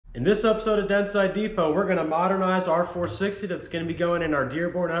In this episode of Dentside Depot, we're going to modernize our 460 that's going to be going in our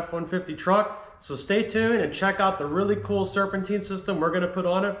Dearborn F-150 truck. So stay tuned and check out the really cool serpentine system we're going to put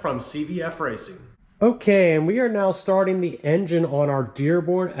on it from CVF Racing. Okay, and we are now starting the engine on our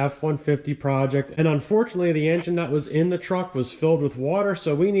Dearborn F-150 project. And unfortunately, the engine that was in the truck was filled with water,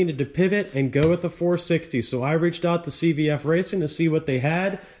 so we needed to pivot and go with the 460. So I reached out to CVF Racing to see what they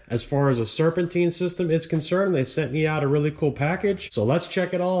had as far as a serpentine system is concerned. They sent me out a really cool package, so let's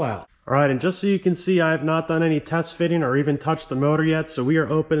check it all out. All right, and just so you can see, I have not done any test fitting or even touched the motor yet, so we are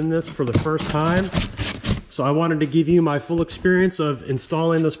opening this for the first time. So I wanted to give you my full experience of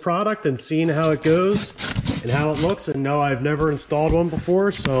installing this product and seeing how it goes and how it looks. And no, I've never installed one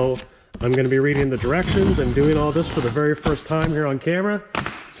before, so I'm going to be reading the directions and doing all this for the very first time here on camera.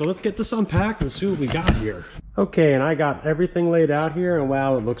 So let's get this unpacked and see what we got here. Okay, and I got everything laid out here, and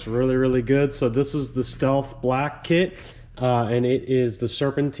wow, it looks really, really good. So this is the Stealth Black kit, and it is the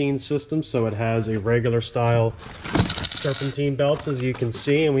serpentine system, so it has a regular style serpentine belts, as you can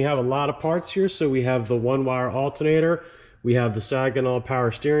see, and we have a lot of parts here. So we have the one wire alternator, we have the Saginaw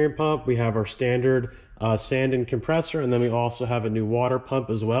power steering pump, we have our standard sand and compressor, and then we also have a new water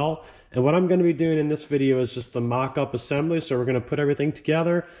pump as well. And what I'm going to be doing in this video is just the mock-up assembly. So we're going to put everything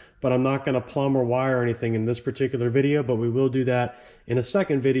together, but I'm not going to plumb or wire anything in this particular video, but we will do that in a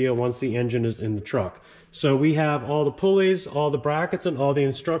second video once the engine is in the truck. So we have all the pulleys, all the brackets, and all the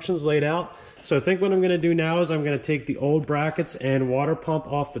instructions laid out. So I think what I'm going to do now is I'm going to take the old brackets and water pump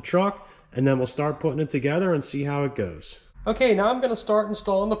off the truck, and then we'll start putting it together and see how it goes. Okay, now I'm going to start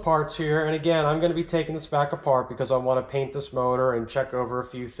installing the parts here, and again, I'm going to be taking this back apart because I want to paint this motor and check over a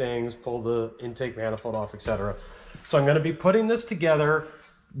few things, pull the intake manifold off, etc. So I'm going to be putting this together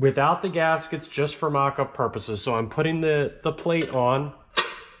without the gaskets just for mock-up purposes. So I'm putting the plate on,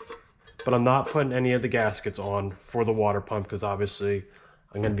 but I'm not putting any of the gaskets on for the water pump because obviously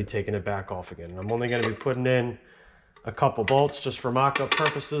I'm going to be taking it back off again. I'm only going to be putting in a couple bolts just for mock-up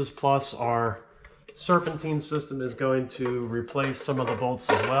purposes, plus our serpentine system is going to replace some of the bolts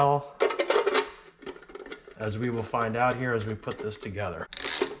as well, as we will find out here as we put this together.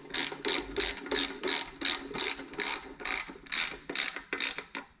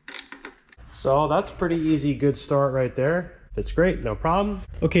 So that's pretty easy, good start right there. That's great, no problem.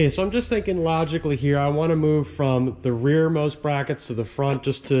 Okay, so I'm just thinking logically here. I want to move from the rearmost brackets to the front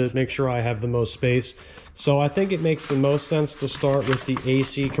just to make sure I have the most space. So I think it makes the most sense to start with the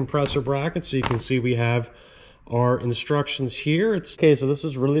AC compressor bracket. So you can see we have our instructions here. Okay, so this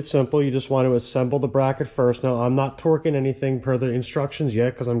is really simple. You just want to assemble the bracket first. Now I'm not torquing anything per the instructions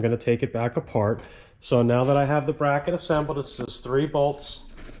yet because I'm going to take it back apart. So now that I have the bracket assembled, it's just 3 bolts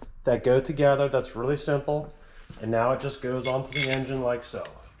that go together. That's really simple. And now it just goes onto the engine like so.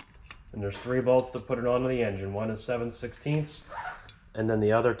 And there's 3 bolts to put it onto the engine. One is 7/16, and then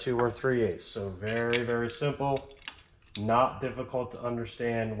the other 2 are 3/8. So very, very simple, not difficult to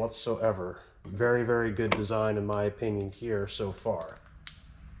understand whatsoever. Very, very good design in my opinion here so far.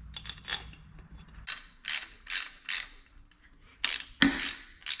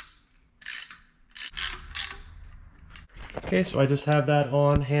 Okay, so I just have that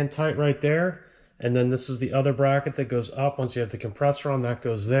on hand tight right there. And then this is the other bracket that goes up. Once you have the compressor on, that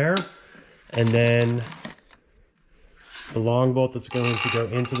goes there. And then the long bolt that's going to go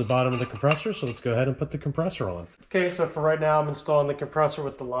into the bottom of the compressor. So let's go ahead and put the compressor on. Okay, so for right now, I'm installing the compressor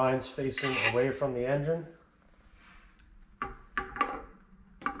with the lines facing away from the engine.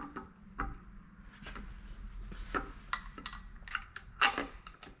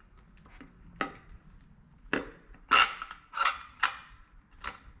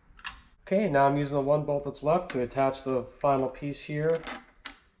 Okay, now I'm using the 1 bolt that's left to attach the final piece here,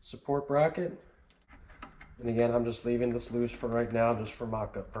 support bracket. And again, I'm just leaving this loose for right now, just for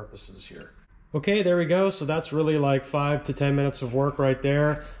mock-up purposes here. Okay, there we go. So that's really like 5 to 10 minutes of work right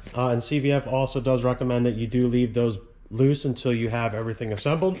there. And CVF also does recommend that you do leave those loose until you have everything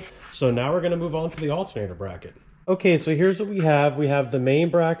assembled. So now we're going to move on to the alternator bracket. Okay, so here's what we have. We have the main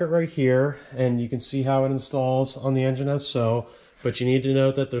bracket right here, and you can see how it installs on the engine as so. But you need to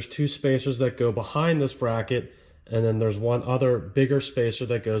note that there's 2 spacers that go behind this bracket, and then there's one other bigger spacer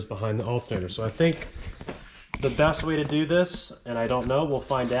that goes behind the alternator. So I think the best way to do this, and I don't know, we'll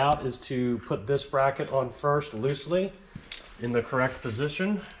find out, is to put this bracket on first loosely in the correct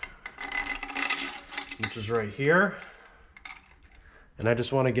position, which is right here. And I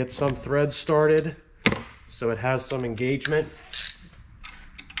just want to get some threads started so it has some engagement.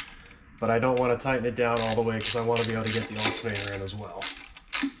 But I don't want to tighten it down all the way because I want to be able to get the alternator in as well.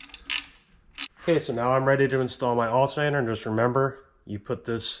 Okay, so now I'm ready to install my alternator, and just remember, you put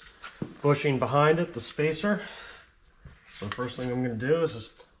this bushing behind it, the spacer. So the first thing I'm going to do is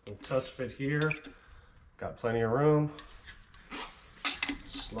just Little test fit here. Got plenty of room.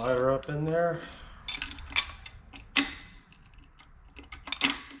 Slide her up in there.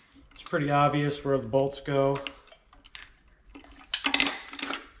 It's pretty obvious where the bolts go.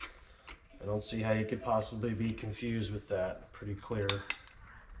 I don't see how you could possibly be confused with that. Pretty clear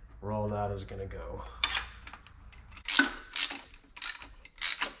where all that is going to go.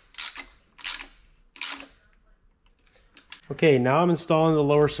 Okay, now I'm installing the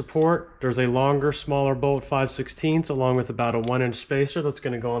lower support. There's a longer, smaller bolt 5/16 along with about a 1-inch spacer that's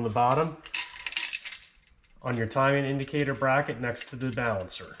going to go on the bottom on your timing indicator bracket next to the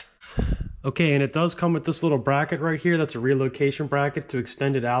balancer. Okay, and it does come with this little bracket right here. That's a relocation bracket to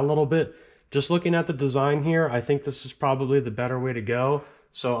extend it out a little bit. Just looking at the design here, I think this is probably the better way to go.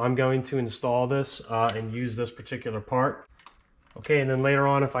 So I'm going to install this and use this particular part. Okay, and then later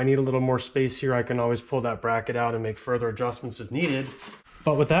on, if I need a little more space here, I can always pull that bracket out and make further adjustments if needed.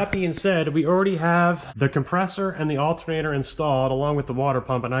 But with that being said, we already have the compressor and the alternator installed along with the water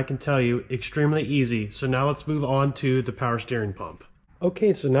pump, and I can tell you, extremely easy. So now let's move on to the power steering pump.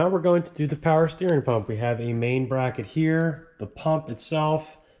 Okay, so now we're going to do the power steering pump. We have a main bracket here, the pump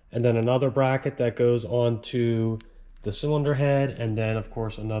itself, and then another bracket that goes onto the cylinder head, and then of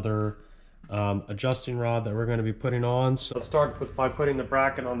course another adjusting rod that we're going to be putting on. So let's start by putting the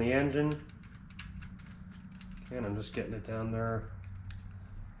bracket on the engine. Okay, and I'm just getting it down there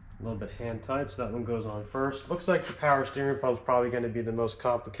a little bit hand tight, so that one goes on first. Looks like the power steering pump is probably going to be the most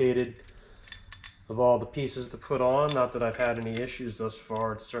complicated of all the pieces to put on. Not that I've had any issues thus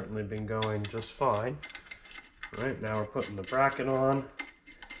far, it's certainly been going just fine. All right, now we're putting the bracket on.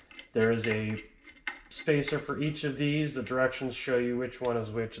 There is a spacer for each of these. The directions show you which one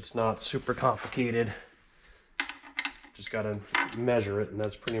is which. It's not super complicated. Just got to measure it, and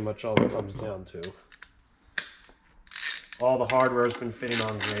that's pretty much all it comes down to. All the hardware has been fitting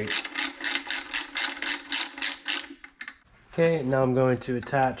on great. Okay, now I'm going to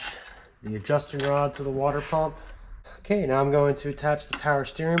attach the adjusting rod to the water pump. Okay, now I'm going to attach the power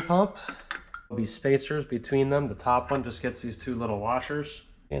steering pump. There'll be spacers between them. The top one just gets these two little washers,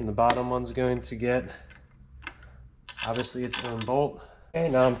 and the bottom one's going to get obviously its own bolt. Okay,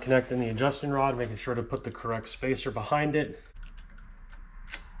 now I'm connecting the adjusting rod, making sure to put the correct spacer behind it.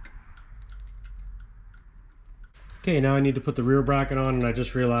 Okay, now I need to put the rear bracket on, and I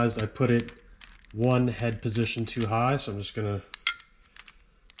just realized I put it one head position too high, so I'm just gonna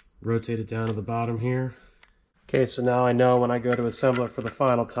rotate it down to the bottom here. Okay, so now I know when I go to assemble it for the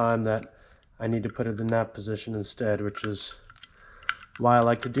final time that I need to put it in that position instead, which is why I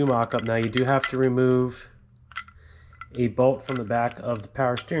like to do mock-up. Now you do have to remove a bolt from the back of the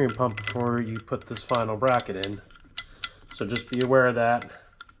power steering pump before you put this final bracket in. So just be aware of that.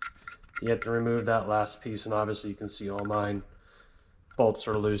 You have to remove that last piece, and obviously you can see all mine bolts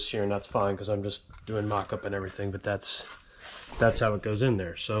are loose here, and that's fine because I'm just doing mock-up and everything, but that's how it goes in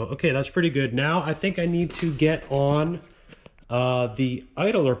there. So okay, that's pretty good. Now I think I need to get on the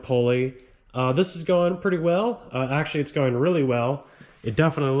idler pulley. This is going pretty well. Actually, it's going really well. It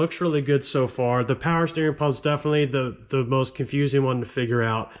definitely looks really good so far. The power steering pump's definitely the most confusing one to figure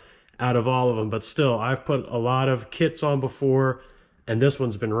out of all of them, but still, I've put a lot of kits on before, and this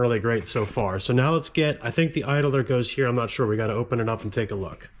one's been really great so far. So now let's get, I think the idler goes here. I'm not sure. We got to open it up and take a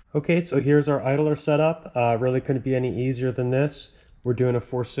look. Okay, so here's our idler setup. Really couldn't be any easier than this. We're doing a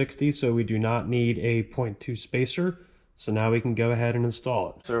 460, so we do not need a 0.2 spacer. So now we can go ahead and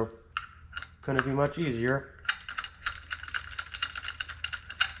install it. So couldn't be much easier.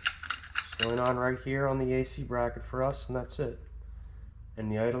 It's going on right here on the AC bracket for us, and that's it.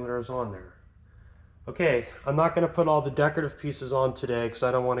 And the idler is on there. Okay, I'm not going to put all the decorative pieces on today because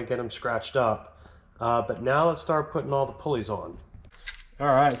I don't want to get them scratched up. But now let's start putting all the pulleys on.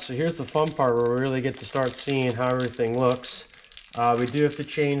 Alright, so here's the fun part where we really get to start seeing how everything looks. We do have to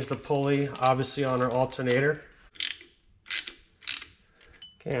change the pulley, obviously, on our alternator.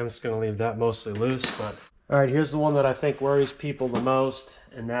 Okay, I'm just going to leave that mostly loose. But alright, here's the one that I think worries people the most,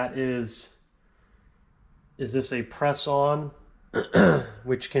 and that is this a press-on?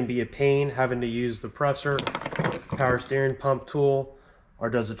 Which can be a pain, having to use the presser, power steering pump tool, or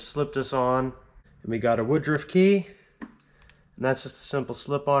does it slip this on? And we got a Woodruff key, and that's just a simple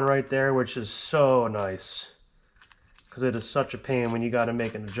slip-on right there, which is so nice because it is such a pain when you got to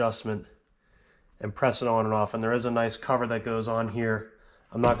make an adjustment and press it on and off. And there is a nice cover that goes on here.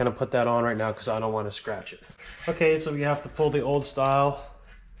 I'm not going to put that on right now because I don't want to scratch it. Okay, so we have to pull the old style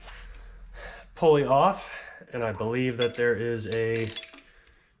pulley off, and I believe that there is a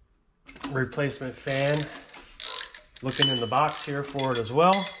replacement fan looking in the box here for it as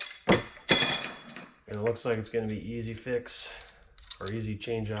well. And it looks like it's going to be easy fix or easy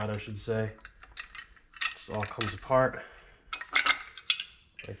change out, I should say. This all comes apart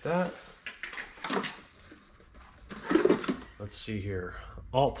like that. Let's see here,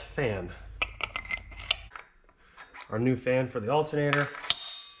 alt fan. Our new fan for the alternator.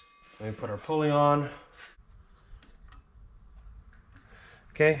 Let me put our pulley on.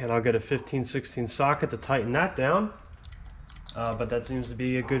 Okay, and I'll get a 15/16 socket to tighten that down. But that seems to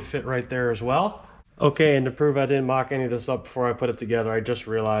be a good fit right there as well. Okay, and to prove I didn't mock any of this up before I put it together, I just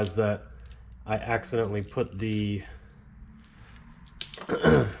realized that I accidentally put the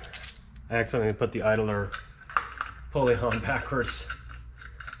idler pulley on backwards,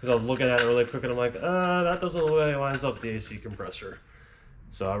 because I was looking at it really quick and I'm like, that doesn't look like it lines up with the AC compressor.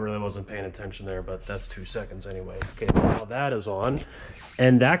 So I really wasn't paying attention there, but that's 2 seconds anyway. Okay, now that is on.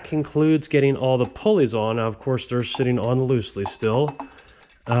 And that concludes getting all the pulleys on. Now, of course, they're sitting on loosely still.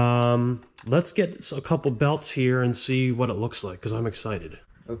 Let's get a couple belts here and see what it looks like, because I'm excited.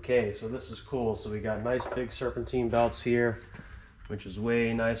 Okay, so this is cool. So we got nice big Serpentine belts here, which is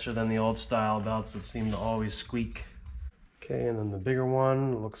way nicer than the old style belts that seem to always squeak. Okay, and then the bigger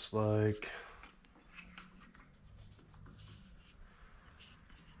one looks like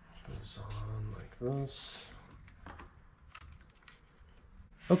goes on like this.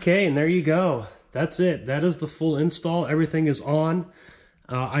 Okay, and there you go. That's it. That is the full install. Everything is on.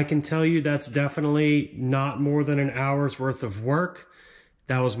 I can tell you that's definitely not more than an hour's worth of work.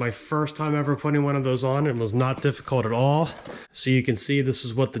 That was my first time ever putting one of those on. It was not difficult at all. So you can see this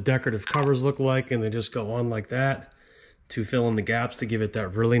is what the decorative covers look like, and they just go on like that to fill in the gaps to give it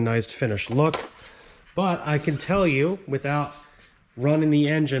that really nice finished look. But I can tell you without running the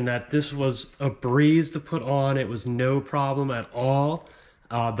engine that this was a breeze to put on. It was no problem at all.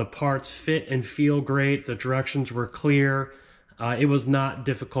 The parts fit and feel great. The directions were clear. It was not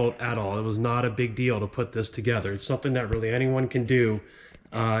difficult at all. It was not a big deal to put this together. It's something that really anyone can do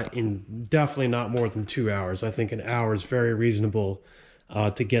in definitely not more than 2 hours. I think an hour is very reasonable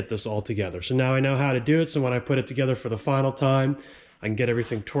to get this all together. So now I know how to do it. So when I put it together for the final time, I can get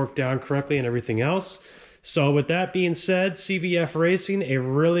everything torqued down correctly and everything else. So with that being said, CVF Racing, a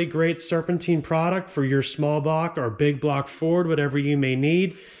really great Serpentine product for your small block or big block Ford, whatever you may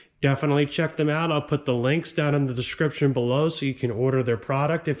need. Definitely check them out. I'll put the links down in the description below so you can order their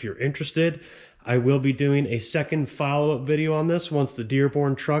product if you're interested. I will be doing a second follow-up video on this once the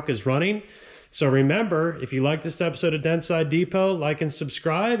Dearborn truck is running. So remember, if you like this episode of Dentside Depot, like and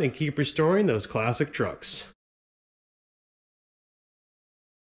subscribe and keep restoring those classic trucks.